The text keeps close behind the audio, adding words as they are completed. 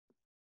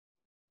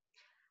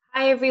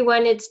Hi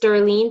everyone, it's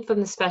Darlene from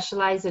the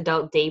Specialized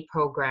Adult Day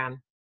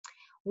program.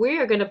 We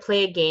are going to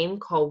play a game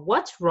called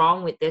What's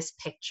Wrong with This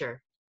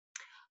Picture?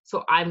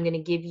 So I'm going to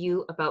give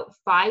you about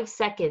 5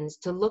 seconds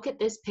to look at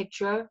this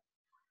picture,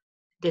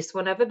 this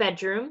one of a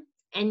bedroom,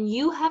 and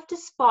you have to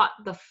spot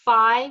the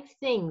 5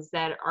 things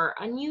that are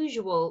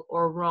unusual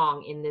or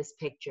wrong in this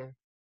picture.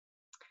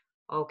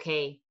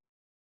 Okay,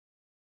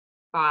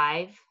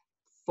 5,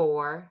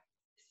 4,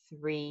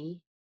 3,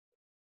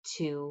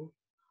 2,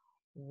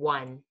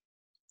 1.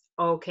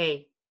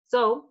 Okay,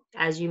 so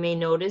as you may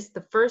notice,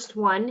 the first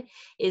one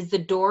is the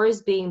door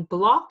is being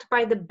blocked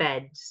by the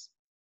beds.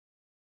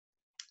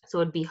 So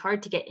it'd be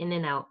hard to get in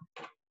and out.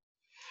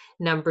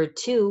 Number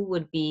 2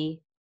 would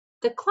be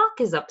the clock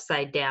is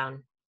upside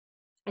down.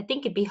 I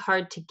think it'd be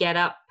hard to get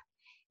up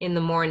in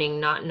the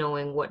morning not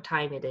knowing what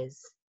time it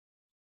is.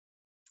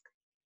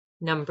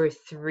 Number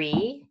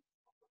 3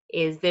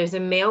 is there's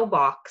a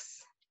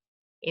mailbox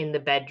in the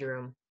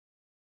bedroom.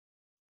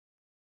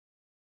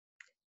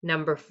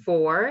 Number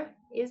 4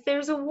 is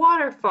there's a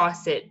water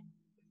faucet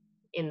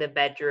in the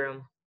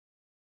bedroom.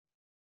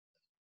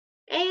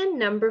 And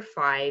number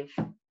 5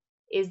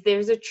 is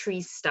there's a tree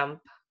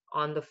stump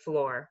on the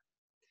floor.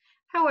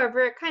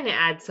 However, it kind of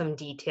adds some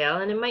detail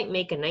and it might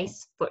make a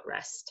nice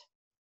footrest.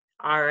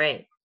 All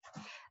right,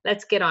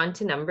 let's get on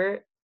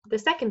to the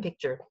second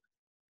picture.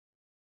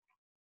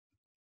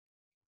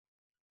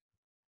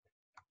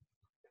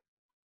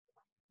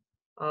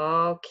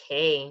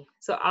 Okay,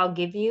 so I'll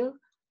give you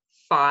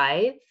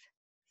 5,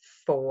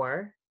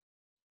 4,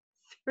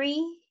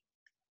 3,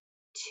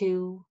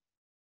 2,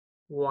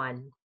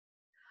 1.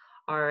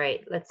 All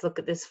right, let's look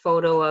at this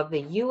photo of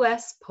the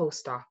US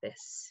Post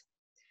Office.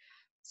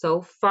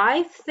 So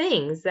 5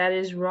 things that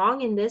is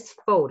wrong in this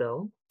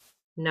photo.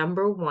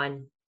 Number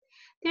 1,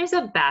 there's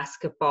a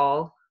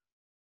basketball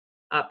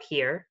up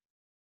here.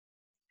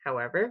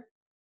 However,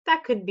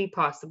 that could be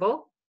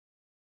possible.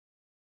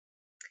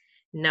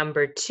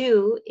 Number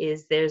 2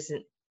 is there's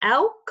an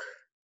elk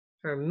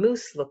or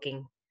moose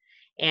looking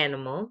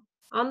animal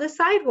on the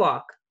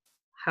sidewalk.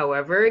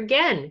 However,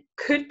 again,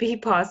 could be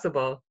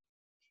possible.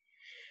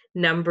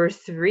 Number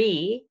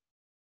 3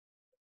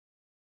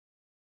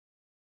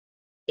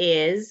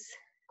 is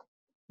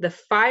the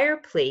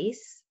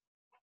fireplace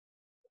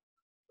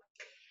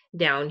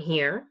down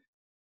here.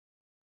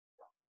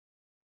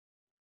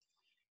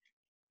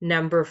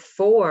 Number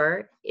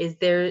 4 is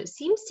there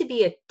seems to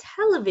be a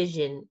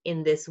television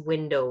in this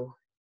window.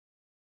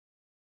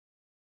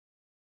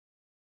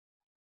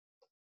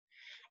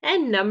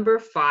 And number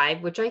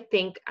 5, which I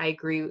think I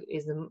agree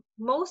is the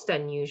most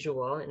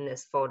unusual in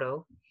this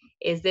photo,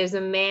 is there's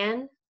a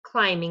man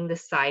climbing the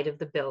side of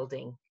the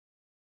building.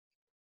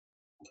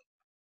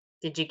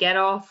 Did you get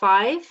all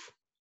 5?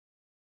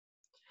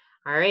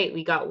 All right,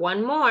 we got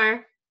one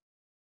more.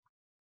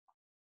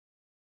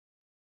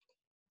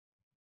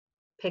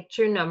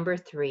 Picture number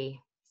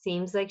 3.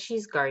 Seems like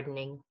she's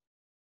gardening.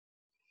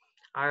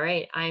 All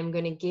right, I'm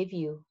going to give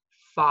you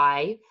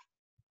 5,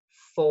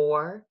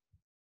 4,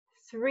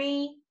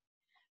 3,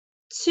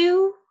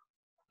 2,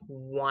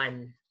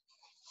 1.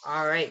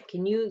 All right,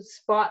 can you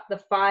spot the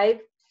 5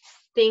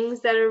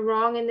 things that are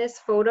wrong in this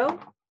photo?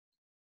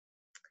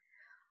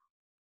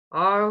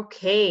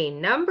 Okay,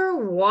 number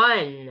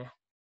 1.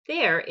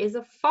 There is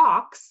a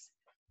fox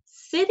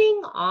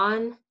sitting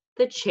on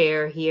the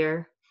chair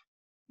here.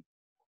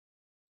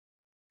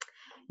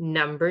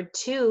 Number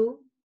 2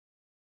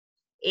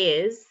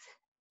 is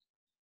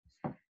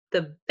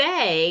the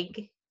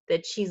bag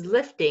that she's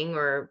lifting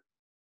or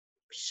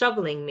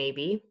shoveling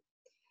maybe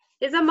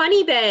is a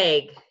money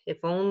bag.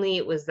 If only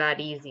it was that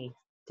easy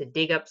to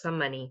dig up some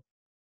money.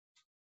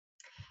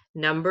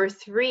 Number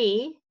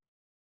 3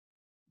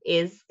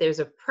 is there's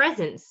a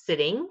present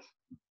sitting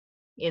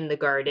in the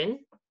garden.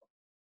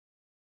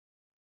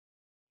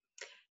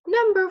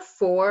 Number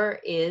 4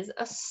 is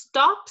a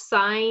stop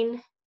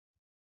sign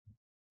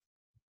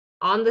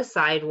on the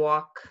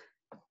sidewalk.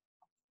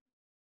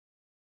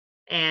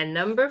 And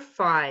number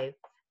 5,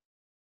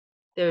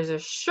 there's a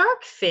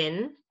shark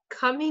fin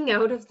coming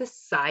out of the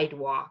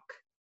sidewalk.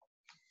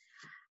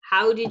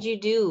 How did you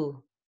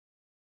do?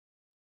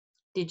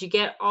 Did you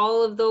get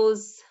all of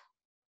those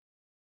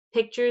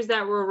pictures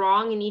that were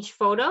wrong in each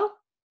photo?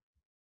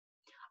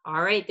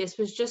 All right, this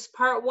was just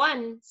part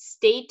 1.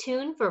 Stay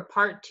tuned for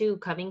part 2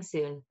 coming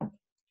soon.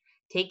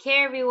 Take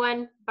care,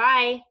 everyone.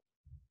 Bye.